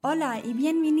Hola y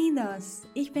bienvenidos!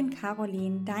 Ich bin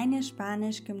Caroline, deine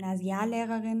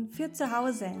Spanisch-Gymnasiallehrerin für zu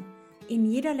Hause. In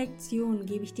jeder Lektion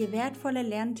gebe ich dir wertvolle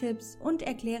Lerntipps und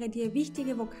erkläre dir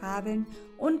wichtige Vokabeln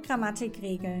und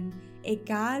Grammatikregeln,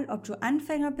 egal ob du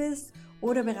Anfänger bist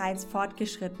oder bereits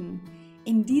fortgeschritten.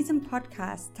 In diesem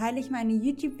Podcast teile ich meine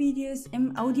YouTube-Videos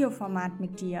im Audioformat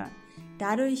mit dir.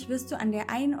 Dadurch wirst du an der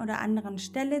einen oder anderen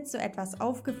Stelle zu etwas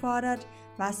aufgefordert,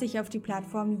 was sich auf die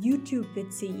Plattform YouTube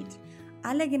bezieht.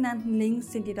 Alle genannten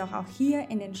Links sind jedoch auch hier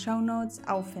in den Shownotes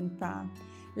auffindbar.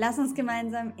 Lass uns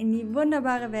gemeinsam in die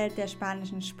wunderbare Welt der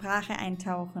spanischen Sprache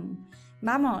eintauchen.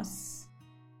 Vamos!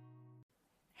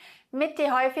 Mit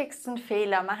die häufigsten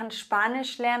Fehler machen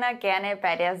Spanischlerner gerne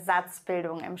bei der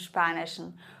Satzbildung im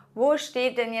Spanischen. Wo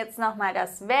steht denn jetzt nochmal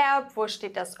das Verb? Wo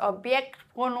steht das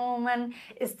Objektpronomen?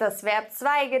 Ist das Verb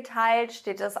zweigeteilt?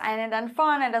 Steht das eine dann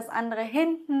vorne, das andere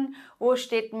hinten? Wo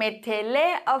steht metele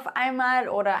auf einmal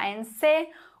oder ein se?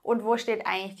 Und wo steht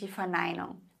eigentlich die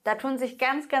Verneinung? Da tun sich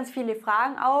ganz, ganz viele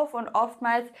Fragen auf und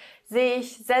oftmals sehe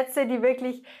ich Sätze, die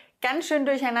wirklich ganz schön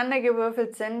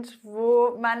durcheinandergewürfelt sind,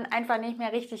 wo man einfach nicht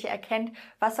mehr richtig erkennt,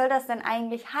 was soll das denn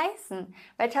eigentlich heißen?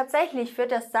 Weil tatsächlich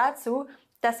führt das dazu,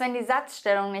 dass wenn die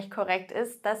Satzstellung nicht korrekt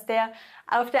ist, dass der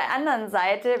auf der anderen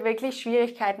Seite wirklich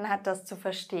Schwierigkeiten hat, das zu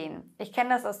verstehen. Ich kenne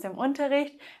das aus dem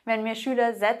Unterricht. Wenn mir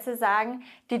Schüler Sätze sagen,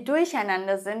 die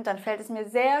durcheinander sind, dann fällt es mir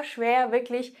sehr schwer,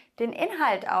 wirklich den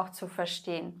Inhalt auch zu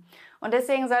verstehen. Und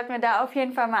deswegen sollten wir da auf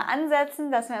jeden Fall mal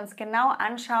ansetzen, dass wir uns genau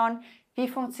anschauen, wie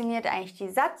funktioniert eigentlich die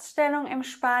Satzstellung im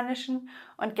Spanischen.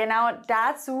 Und genau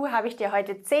dazu habe ich dir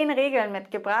heute 10 Regeln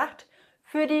mitgebracht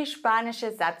für die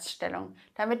spanische Satzstellung,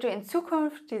 damit du in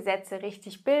Zukunft die Sätze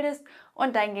richtig bildest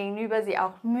und dein Gegenüber sie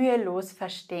auch mühelos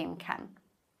verstehen kann.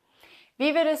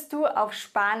 Wie würdest du auf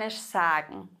Spanisch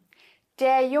sagen?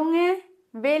 Der Junge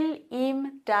will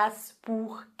ihm das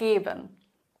Buch geben.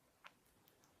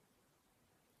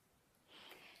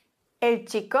 El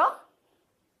chico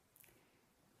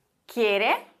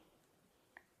quiere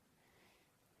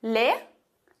lee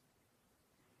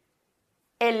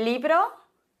el libro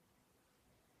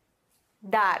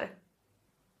dar.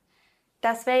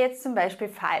 Das wäre jetzt zum Beispiel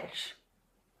falsch.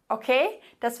 Okay?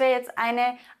 Das wäre jetzt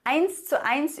eine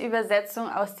 1:1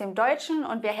 Übersetzung aus dem Deutschen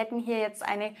und wir hätten hier jetzt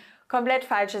eine komplett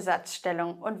falsche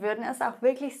Satzstellung und würden es auch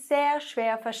wirklich sehr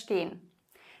schwer verstehen.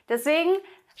 Deswegen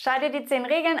schau dir die 10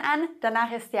 Regeln an,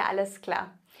 danach ist dir alles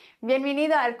klar.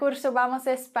 Bienvenido al curso Vamos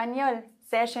Español.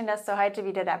 Sehr schön, dass du heute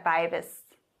wieder dabei bist.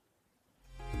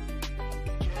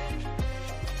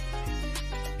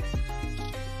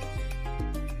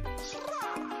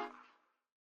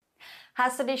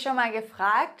 Hast du dich schon mal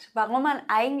gefragt, warum man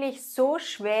eigentlich so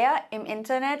schwer im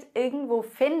Internet irgendwo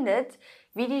findet,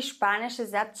 wie die spanische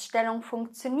Satzstellung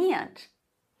funktioniert?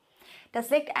 Das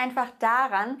liegt einfach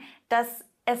daran, dass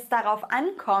es darauf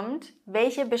ankommt,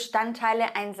 welche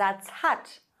Bestandteile ein Satz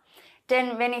hat.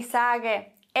 Denn wenn ich sage,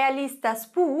 er liest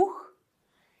das Buch,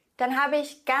 dann habe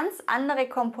ich ganz andere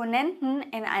Komponenten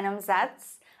in einem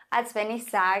Satz, als wenn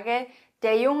ich sage,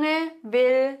 der Junge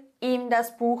will ihm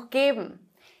das Buch geben.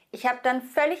 Ich habe dann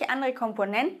völlig andere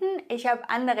Komponenten, ich habe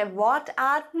andere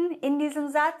Wortarten in diesem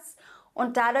Satz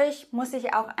und dadurch muss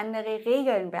ich auch andere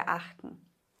Regeln beachten.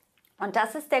 Und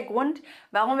das ist der Grund,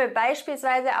 warum wir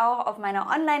beispielsweise auch auf meiner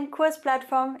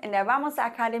Online-Kursplattform in der Vamos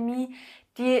Akademie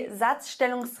die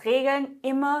Satzstellungsregeln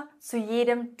immer zu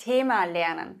jedem Thema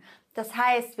lernen. Das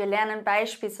heißt, wir lernen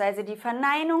beispielsweise die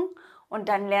Verneinung und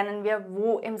dann lernen wir,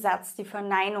 wo im Satz die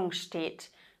Verneinung steht.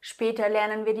 Später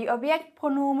lernen wir die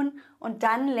Objektpronomen und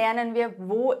dann lernen wir,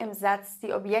 wo im Satz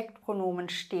die Objektpronomen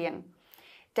stehen.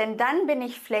 Denn dann bin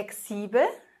ich flexibel,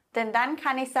 denn dann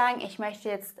kann ich sagen, ich möchte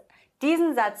jetzt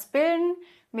diesen Satz bilden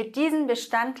mit diesen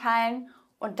Bestandteilen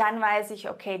und dann weiß ich,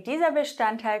 okay, dieser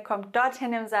Bestandteil kommt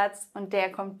dorthin im Satz und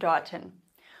der kommt dorthin.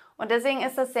 Und deswegen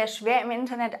ist das sehr schwer im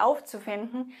Internet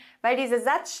aufzufinden, weil diese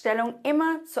Satzstellung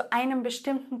immer zu einem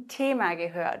bestimmten Thema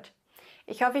gehört.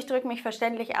 Ich hoffe, ich drücke mich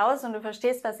verständlich aus und du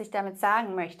verstehst, was ich damit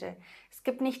sagen möchte. Es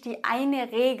gibt nicht die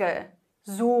eine Regel,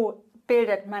 so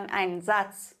bildet man einen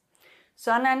Satz,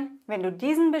 sondern wenn du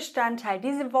diesen Bestandteil,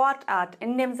 diese Wortart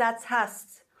in dem Satz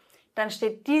hast, dann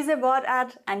steht diese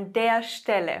Wortart an der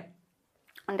Stelle.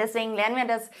 Und deswegen lernen wir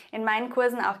das in meinen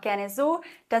Kursen auch gerne so,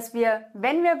 dass wir,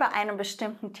 wenn wir bei einem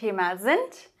bestimmten Thema sind,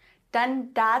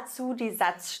 dann dazu die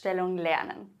Satzstellung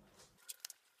lernen.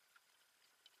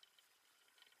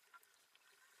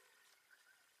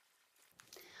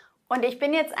 Und ich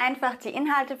bin jetzt einfach die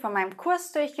Inhalte von meinem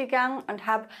Kurs durchgegangen und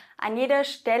habe an jeder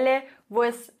Stelle, wo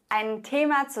es ein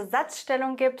Thema zur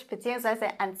Satzstellung gibt,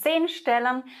 beziehungsweise an 10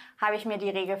 Stellen, habe ich mir die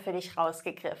Regel für dich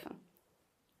rausgegriffen.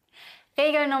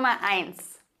 Regel Nummer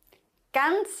 1.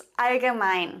 Ganz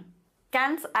allgemein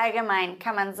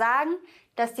kann man sagen,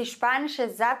 dass die spanische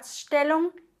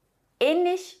Satzstellung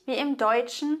ähnlich wie im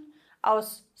Deutschen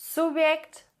aus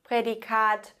Subjekt,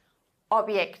 Prädikat,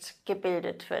 Objekt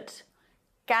gebildet wird.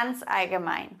 Ganz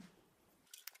allgemein.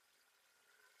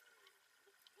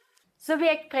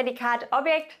 Subjekt, Prädikat,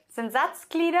 Objekt sind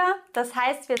Satzglieder. Das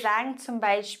heißt, wir sagen zum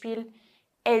Beispiel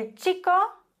El chico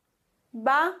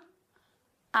va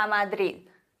a Madrid.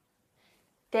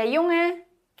 Der Junge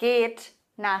geht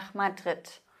nach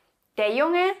Madrid. Der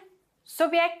Junge,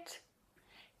 Subjekt,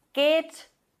 geht,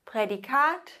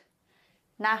 Prädikat,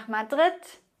 nach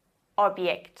Madrid,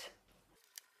 Objekt.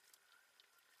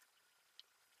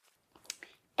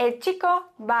 El chico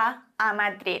va a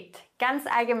Madrid. Ganz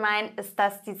allgemein ist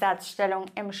das die Satzstellung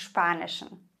im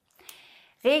Spanischen.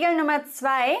 Regel Nummer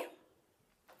 2.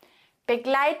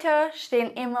 Begleiter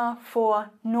stehen immer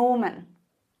vor Nomen.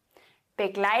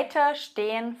 Begleiter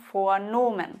stehen vor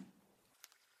Nomen.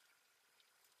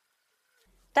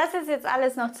 Das ist jetzt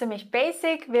alles noch ziemlich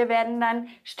basic. Wir werden dann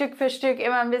Stück für Stück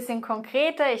immer ein bisschen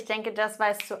konkreter. Ich denke, das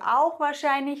weißt du auch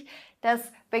wahrscheinlich, dass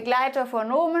Begleiter vor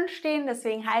Nomen stehen.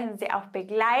 Deswegen heißen sie auch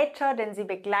Begleiter, denn sie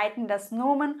begleiten das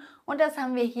Nomen. Und das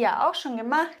haben wir hier auch schon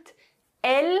gemacht.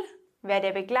 El wäre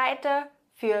der Begleiter,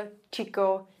 für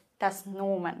chico das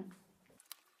Nomen.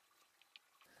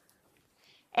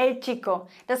 El chico.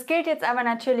 Das gilt jetzt aber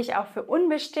natürlich auch für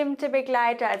unbestimmte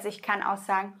Begleiter. Also ich kann auch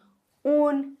sagen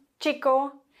un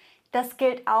chico. Das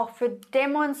gilt auch für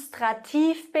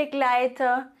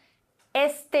Demonstrativbegleiter.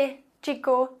 Este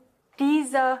chico,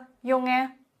 dieser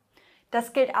Junge.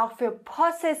 Das gilt auch für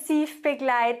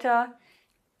Possessivbegleiter.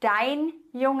 Dein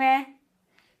Junge.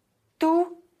 Tu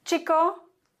chico.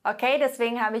 Okay,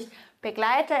 deswegen habe ich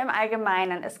Begleiter im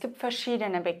Allgemeinen. Es gibt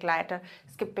verschiedene Begleiter.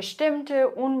 Es gibt bestimmte,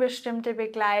 unbestimmte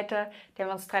Begleiter,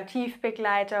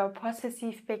 Demonstrativbegleiter,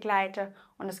 Possessivbegleiter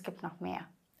und es gibt noch mehr.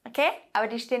 Okay? Aber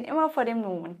die stehen immer vor dem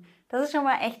Nomen. Das ist schon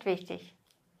mal echt wichtig.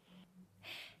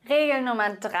 Regel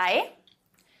Nummer 3.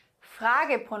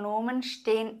 Fragepronomen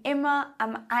stehen immer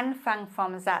am Anfang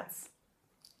vom Satz.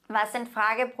 Was sind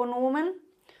Fragepronomen?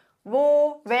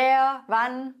 Wo, wer,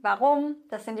 wann, warum,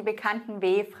 das sind die bekannten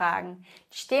W-Fragen.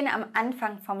 Die stehen am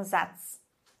Anfang vom Satz.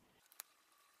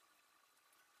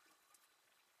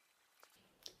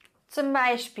 Zum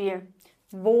Beispiel,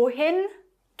 wohin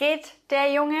geht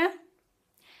der Junge?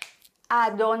 ¿A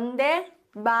dónde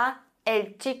va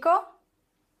el chico?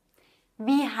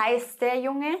 Wie heißt der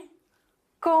Junge?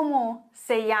 ¿Cómo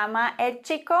se llama el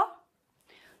chico?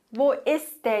 Wo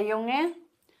ist der Junge?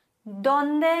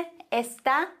 ¿Dónde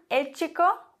está el chico?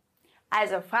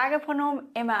 Also Fragepronomen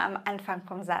immer am Anfang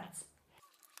vom Satz.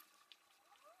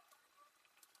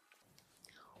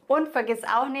 Und vergiss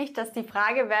auch nicht, dass die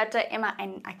Fragewörter immer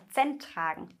einen Akzent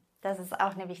tragen. Das ist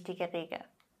auch eine wichtige Regel.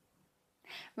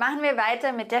 Machen wir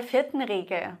weiter mit der 4.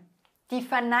 Regel. Die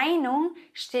Verneinung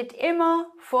steht immer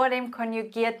vor dem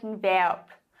konjugierten Verb.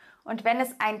 Und wenn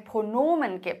es ein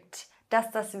Pronomen gibt, das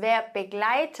das Verb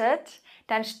begleitet,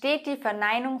 dann steht die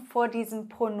Verneinung vor diesem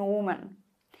Pronomen.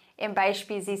 Im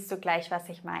Beispiel siehst du gleich, was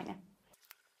ich meine.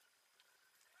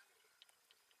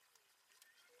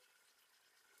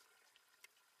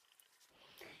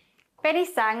 Wenn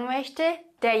ich sagen möchte,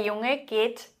 der Junge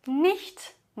geht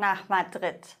nicht nach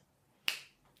Madrid.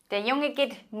 Der Junge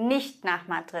geht nicht nach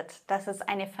Madrid. Das ist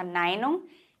eine Verneinung,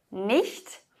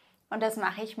 nicht, und das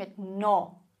mache ich mit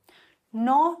no.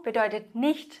 No bedeutet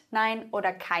nicht, nein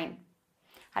oder kein.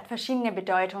 Hat verschiedene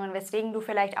Bedeutungen, weswegen du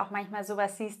vielleicht auch manchmal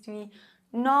sowas siehst wie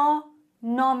no,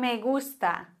 no me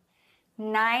gusta.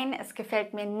 Nein, es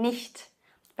gefällt mir nicht.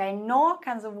 Weil no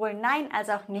kann sowohl nein als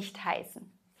auch nicht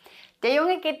heißen. Der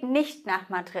Junge geht nicht nach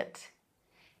Madrid.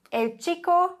 El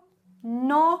chico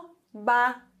no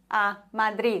va a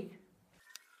Madrid.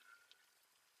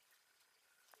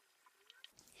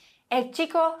 El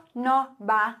chico no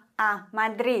va a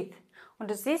Madrid. Und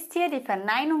du siehst hier, die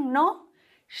Verneinung no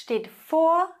steht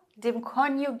vor dem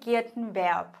konjugierten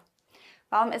Verb.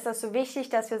 Warum ist das so wichtig,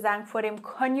 dass wir sagen vor dem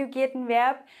konjugierten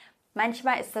Verb?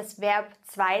 Manchmal ist das Verb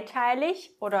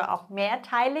zweiteilig oder auch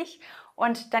mehrteilig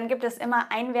und dann gibt es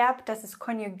immer ein Verb, das ist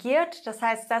konjugiert. Das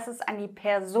heißt, das ist an die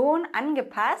Person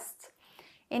angepasst.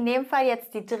 In dem Fall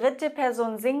jetzt die 3.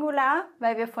 Person Singular,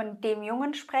 weil wir von dem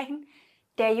Jungen sprechen.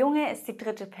 Der Junge ist die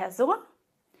 3. Person.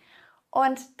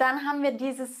 Und dann haben wir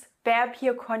dieses Verb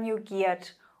hier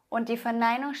konjugiert und die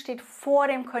Verneinung steht vor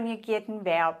dem konjugierten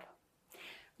Verb.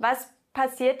 Was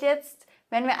passiert jetzt,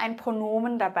 wenn wir ein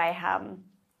Pronomen dabei haben?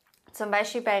 Zum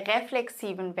Beispiel bei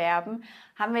reflexiven Verben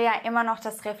haben wir ja immer noch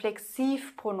das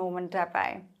Reflexivpronomen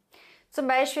dabei. Zum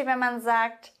Beispiel, wenn man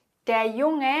sagt, der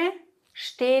Junge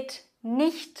steht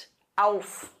nicht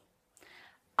auf.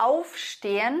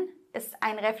 Aufstehen ist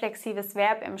ein reflexives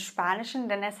Verb im Spanischen,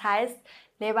 denn es heißt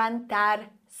levantarse.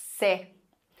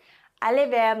 Alle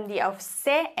Verben, die auf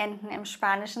se enden im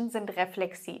Spanischen, sind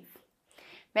reflexiv.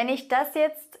 Wenn ich das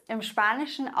jetzt im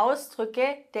Spanischen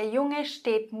ausdrücke, der Junge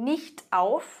steht nicht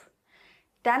auf,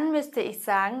 dann müsste ich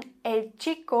sagen, el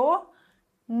chico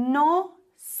no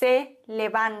se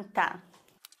levanta.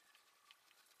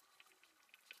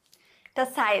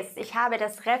 Das heißt, ich habe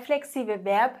das reflexive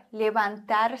Verb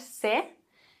levantarse.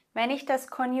 Wenn ich das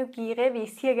konjugiere, wie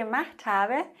ich es hier gemacht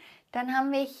habe, dann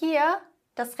haben wir hier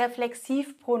das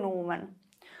Reflexivpronomen.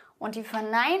 Und die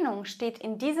Verneinung steht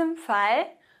in diesem Fall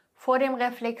vor dem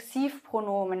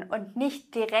Reflexivpronomen und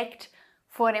nicht direkt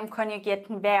vor dem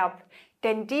konjugierten Verb.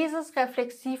 Denn dieses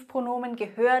Reflexivpronomen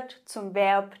gehört zum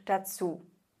Verb dazu.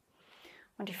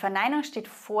 Und die Verneinung steht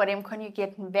vor dem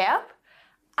konjugierten Verb,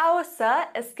 außer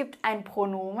es gibt ein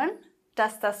Pronomen,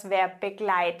 das das Verb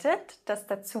begleitet, das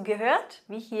dazugehört,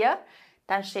 wie hier,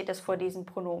 dann steht es vor diesem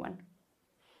Pronomen.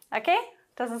 Okay?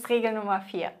 Das ist Regel Nummer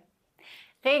 4.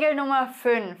 Regel Nummer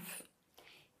 5.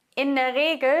 In der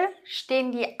Regel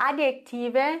stehen die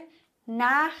Adjektive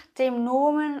nach dem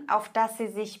Nomen, auf das sie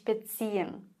sich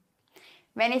beziehen.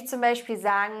 Wenn ich zum Beispiel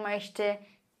sagen möchte,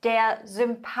 der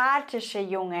sympathische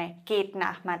Junge geht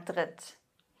nach Madrid.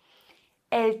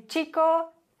 El chico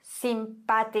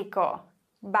simpático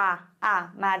va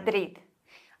a Madrid.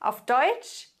 Auf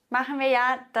Deutsch machen wir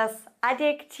ja das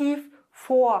Adjektiv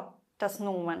vor das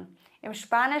Nomen. Im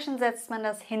Spanischen setzt man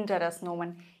das hinter das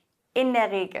Nomen. In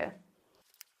der Regel.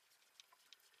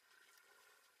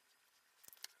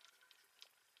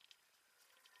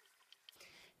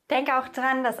 Denke auch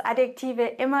dran, dass Adjektive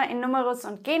immer in Numerus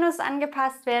und Genus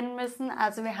angepasst werden müssen.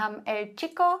 Also wir haben el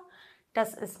chico,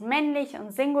 das ist männlich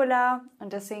und Singular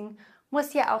und deswegen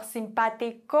muss hier auch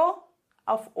simpático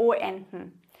auf O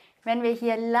enden. Wenn wir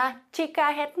hier la chica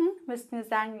hätten, müssten wir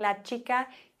sagen la chica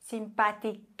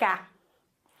simpática.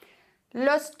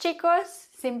 Los chicos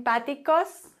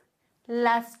simpáticos,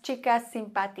 las chicas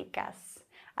simpáticas.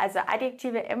 Also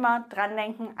Adjektive immer dran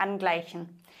denken,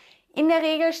 angleichen. In der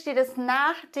Regel steht es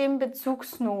nach dem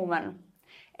Bezugsnomen.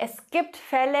 Es gibt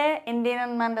Fälle, in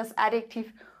denen man das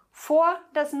Adjektiv vor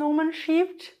das Nomen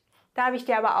schiebt. Da habe ich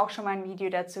dir aber auch schon mal ein Video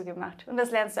dazu gemacht. Und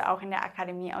das lernst du auch in der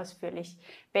Akademie ausführlich,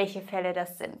 welche Fälle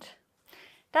das sind.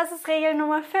 Das ist Regel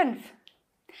Nummer 5.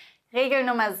 Regel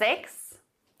Nummer 6.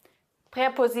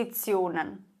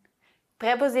 Präpositionen.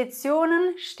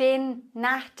 Präpositionen stehen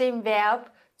nach dem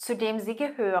Verb, zu dem sie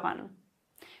gehören.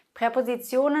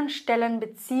 Präpositionen stellen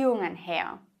Beziehungen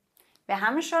her. Wir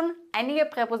haben schon einige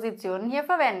Präpositionen hier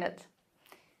verwendet.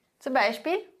 Zum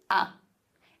Beispiel a.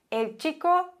 El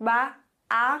chico va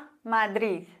a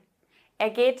Madrid.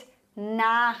 Er geht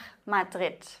nach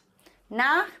Madrid.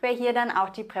 Nach wäre hier dann auch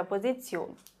die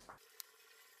Präposition.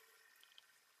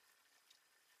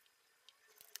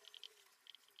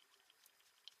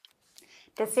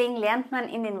 Deswegen lernt man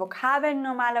in den Vokabeln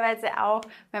normalerweise auch,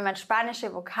 wenn man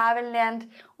spanische Vokabeln lernt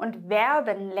und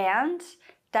Verben lernt,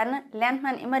 dann lernt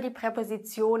man immer die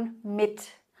Präposition mit.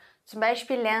 Zum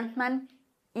Beispiel lernt man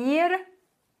ir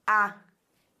a,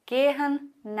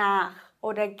 gehen nach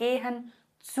oder gehen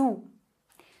zu.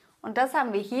 Und das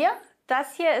haben wir hier.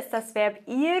 Das hier ist das Verb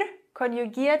ir,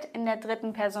 konjugiert in der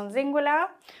dritten Person Singular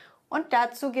und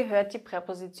dazu gehört die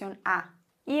Präposition a.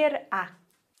 Ir a.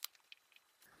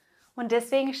 Und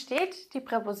deswegen steht die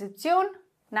Präposition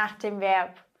nach dem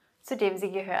Verb, zu dem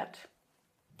sie gehört.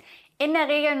 In der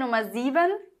Regel Nummer 7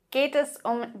 geht es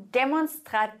um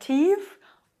Demonstrativ-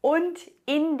 und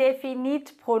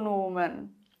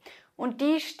Indefinitpronomen. Und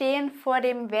die stehen vor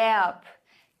dem Verb.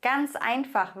 Ganz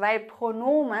einfach, weil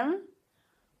Pronomen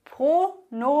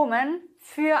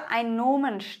für ein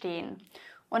Nomen stehen.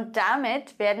 Und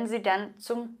damit werden sie dann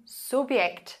zum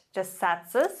Subjekt des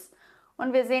Satzes.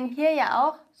 Und wir sehen hier ja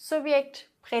auch Subjekt,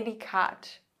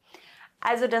 Prädikat.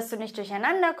 Also, dass du nicht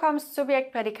durcheinander kommst,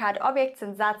 Subjekt, Prädikat, Objekt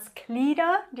sind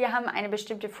Satzglieder. Die haben eine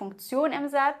bestimmte Funktion im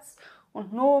Satz.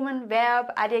 Und Nomen,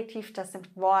 Verb, Adjektiv, das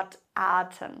sind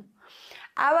Wortarten.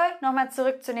 Aber nochmal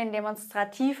zurück zu den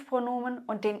Demonstrativpronomen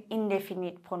und den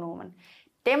Indefinitpronomen.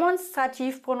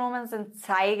 Demonstrativpronomen sind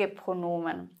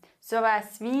Zeigepronomen.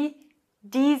 Sowas wie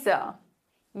dieser,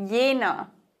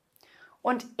 jener.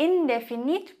 Und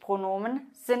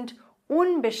Indefinitpronomen sind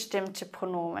unbestimmte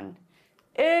Pronomen.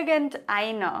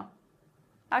 Irgendeiner.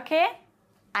 Okay?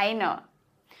 Einer.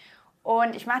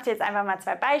 Und ich mache dir jetzt einfach mal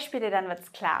 2 Beispiele, dann wird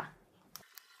es klar.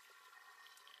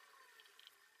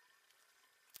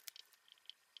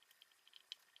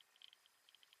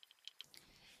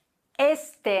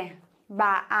 Este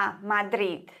va a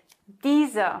Madrid.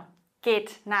 Dieser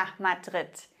geht nach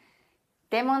Madrid.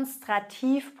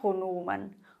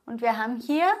 Demonstrativpronomen. Und wir haben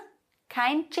hier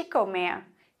kein chico mehr.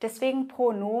 Deswegen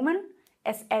Pronomen,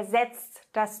 es ersetzt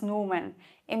das Nomen.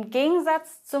 Im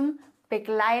Gegensatz zum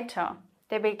Begleiter.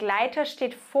 Der Begleiter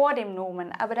steht vor dem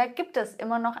Nomen, aber da gibt es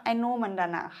immer noch ein Nomen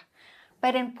danach.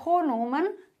 Bei den Pronomen,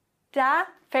 da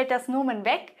fällt das Nomen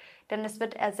weg, denn es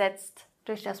wird ersetzt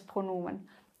durch das Pronomen.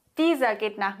 Dieser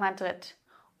geht nach Madrid.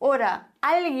 Oder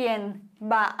alguien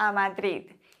va a Madrid.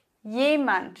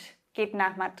 Jemand geht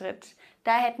nach Madrid.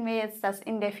 Da hätten wir jetzt das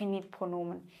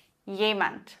Indefinitpronomen.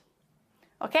 Jemand.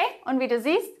 Okay? Und wie du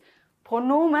siehst,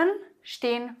 Pronomen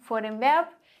stehen vor dem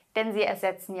Verb, denn sie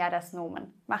ersetzen ja das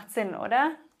Nomen. Macht Sinn,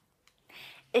 oder?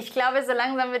 Ich glaube, so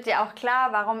langsam wird dir auch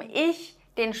klar, warum ich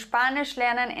den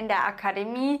Spanischlernern in der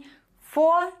Akademie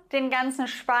vor den ganzen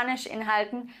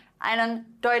Spanischinhalten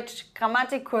einen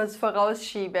Deutsch-Grammatikkurs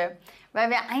vorausschiebe, weil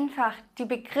wir einfach die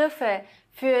Begriffe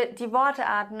für die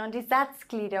Wortarten und die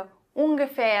Satzglieder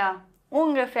ungefähr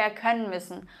können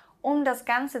müssen, um das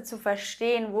Ganze zu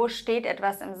verstehen, wo steht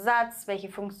etwas im Satz, welche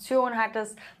Funktion hat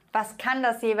es, was kann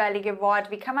das jeweilige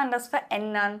Wort, wie kann man das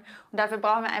verändern. Und dafür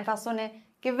brauchen wir einfach so eine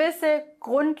gewisse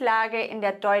Grundlage in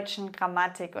der deutschen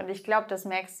Grammatik. Und ich glaube, das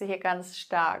merkst du hier ganz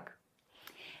stark.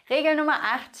 Regel Nummer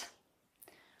 8.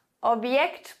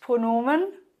 Objektpronomen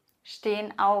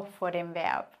stehen auch vor dem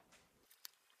Verb.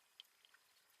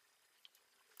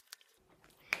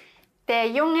 Der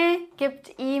Junge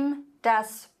gibt ihm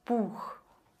das Buch.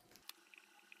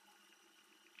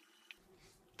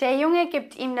 Der Junge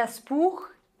gibt ihm das Buch.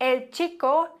 El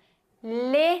chico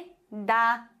le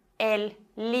da el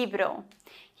libro.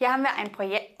 Hier haben wir ein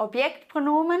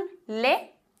Objektpronomen le,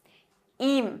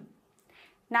 ihm.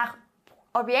 Nach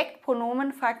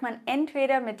Objektpronomen fragt man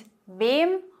entweder mit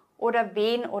wem oder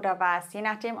wen oder was, je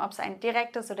nachdem, ob es ein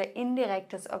direktes oder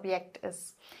indirektes Objekt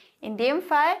ist. In dem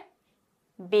Fall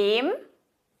wem,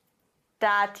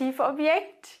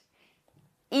 Dativobjekt,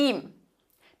 ihm.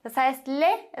 Das heißt, le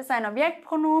ist ein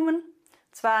Objektpronomen,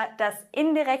 zwar das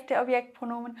indirekte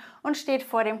Objektpronomen und steht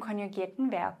vor dem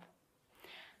konjugierten Verb.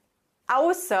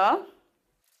 Außer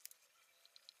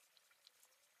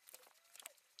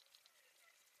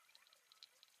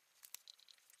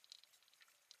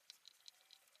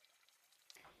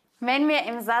wenn wir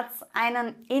im Satz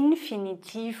einen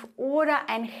Infinitiv oder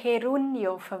ein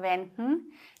Gerundio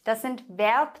verwenden, das sind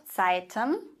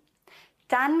Verbzeiten,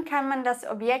 dann kann man das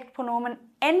Objektpronomen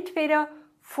entweder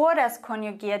vor das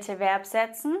konjugierte Verb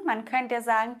setzen. Man könnte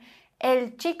sagen,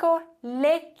 el chico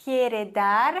le quiere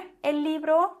dar el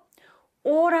libro.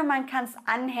 Oder man kann es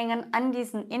anhängen an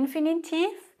diesen Infinitiv.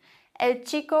 El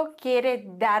chico quiere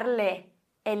darle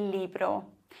el libro.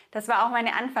 Das war auch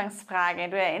meine Anfangsfrage,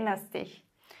 du erinnerst dich.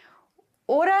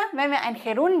 Oder wenn wir ein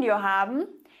Gerundio haben,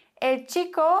 el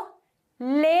chico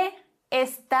le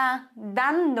está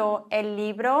dando el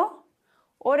libro.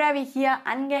 Oder wie hier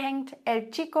angehängt,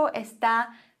 el chico está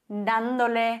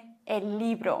dándole el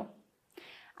libro.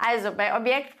 Also bei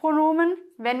Objektpronomen,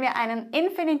 wenn wir einen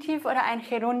Infinitiv oder ein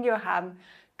Gerundio haben,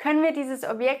 können wir dieses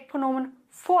Objektpronomen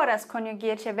vor das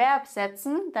konjugierte Verb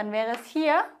setzen, dann wäre es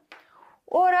hier.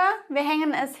 Oder wir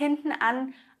hängen es hinten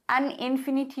an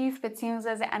Infinitiv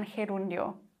bzw. an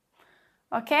Gerundio.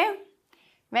 Okay?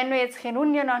 Wenn du jetzt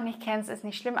Gerundio noch nicht kennst, ist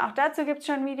nicht schlimm. Auch dazu gibt es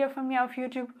schon ein Video von mir auf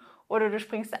YouTube. Oder du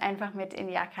springst einfach mit in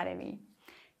die Akademie.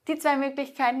 Die zwei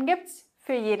Möglichkeiten gibt es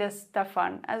für jedes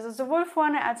davon. Also sowohl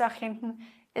vorne als auch hinten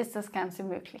ist das Ganze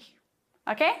möglich.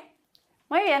 Okay?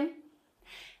 Muy bien.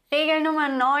 Regel Nummer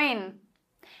 9.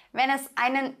 Wenn es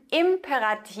einen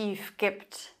Imperativ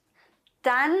gibt,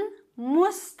 dann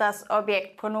muss das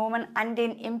Objektpronomen an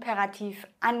den Imperativ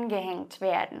angehängt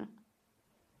werden.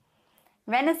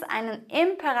 Wenn es einen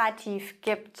Imperativ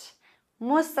gibt,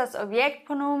 muss das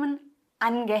Objektpronomen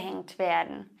angehängt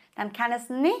werden. Dann kann es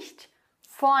nicht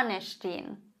vorne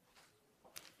stehen.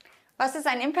 Was ist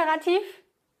ein Imperativ?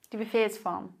 Die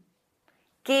Befehlsform.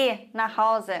 Geh nach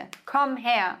Hause, komm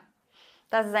her.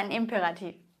 Das ist ein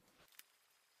Imperativ.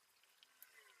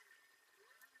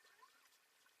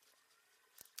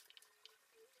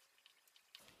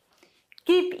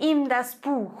 Gib ihm das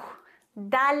Buch.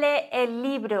 Dale el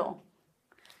libro.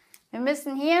 Wir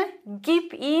müssen hier,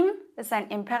 gib ihm, ist ein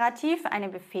Imperativ, eine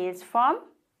Befehlsform.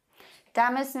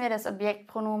 Da müssen wir das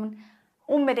Objektpronomen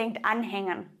unbedingt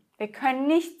anhängen. Wir können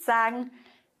nicht sagen,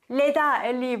 le da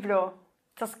el libro.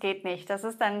 Das geht nicht. Das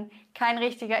ist dann kein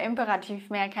richtiger Imperativ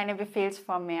mehr, keine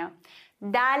Befehlsform mehr.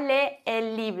 Dale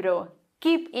el libro.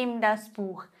 Gib ihm das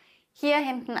Buch. Hier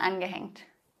hinten angehängt.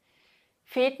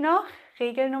 Fehlt noch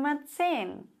Regel Nummer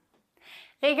 10.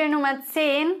 Regel Nummer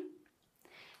 10,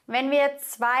 wenn wir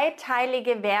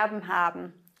zweiteilige Verben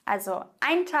haben, also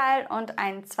ein Teil und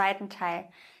einen zweiten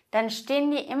Teil, dann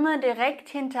stehen die immer direkt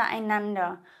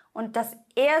hintereinander und das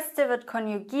erste wird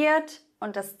konjugiert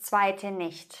und das zweite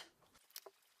nicht.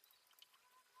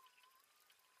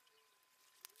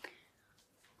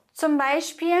 Zum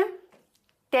Beispiel,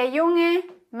 der Junge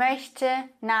möchte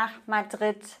nach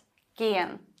Madrid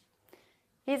gehen.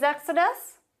 Wie sagst du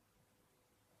das?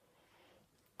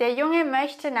 Der Junge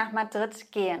möchte nach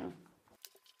Madrid gehen.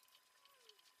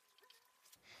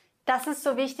 Das ist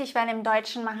so wichtig, weil im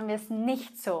Deutschen machen wir es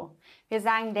nicht so. Wir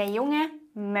sagen, der Junge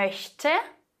möchte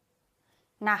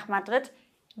nach Madrid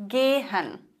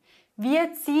gehen.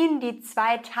 Wir ziehen die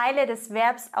zwei Teile des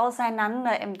Verbs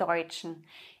auseinander im Deutschen.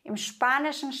 Im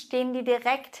Spanischen stehen die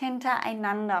direkt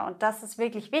hintereinander und das ist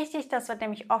wirklich wichtig, das wird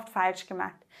nämlich oft falsch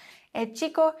gemacht. El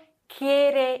chico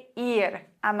quiere ir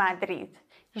a Madrid.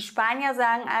 Die Spanier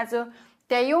sagen also,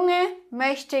 der Junge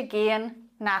möchte gehen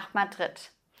nach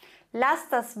Madrid. Lass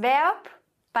das Verb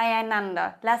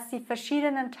beieinander. Lass die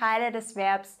verschiedenen Teile des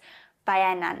Verbs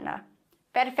beieinander.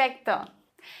 Perfekto.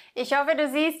 Ich hoffe, du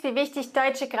siehst, wie wichtig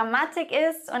deutsche Grammatik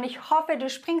ist und ich hoffe, du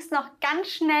springst noch ganz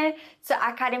schnell zur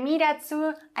Akademie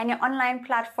dazu, eine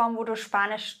Online-Plattform, wo du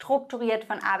Spanisch strukturiert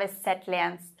von A bis Z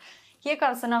lernst. Hier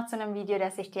kommst du noch zu einem Video,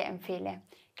 das ich dir empfehle.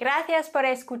 Gracias por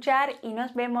escuchar y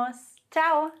nos vemos.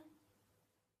 Ciao!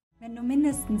 Wenn du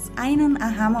mindestens einen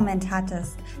Aha-Moment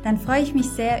hattest, dann freue ich mich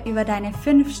sehr über deine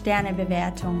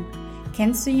 5-Sterne-Bewertung.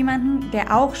 Kennst du jemanden,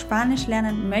 der auch Spanisch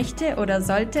lernen möchte oder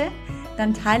sollte?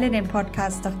 Dann teile den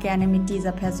Podcast doch gerne mit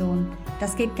dieser Person.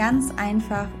 Das geht ganz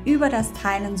einfach über das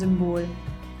Teilen-Symbol.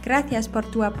 Gracias por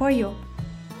tu apoyo.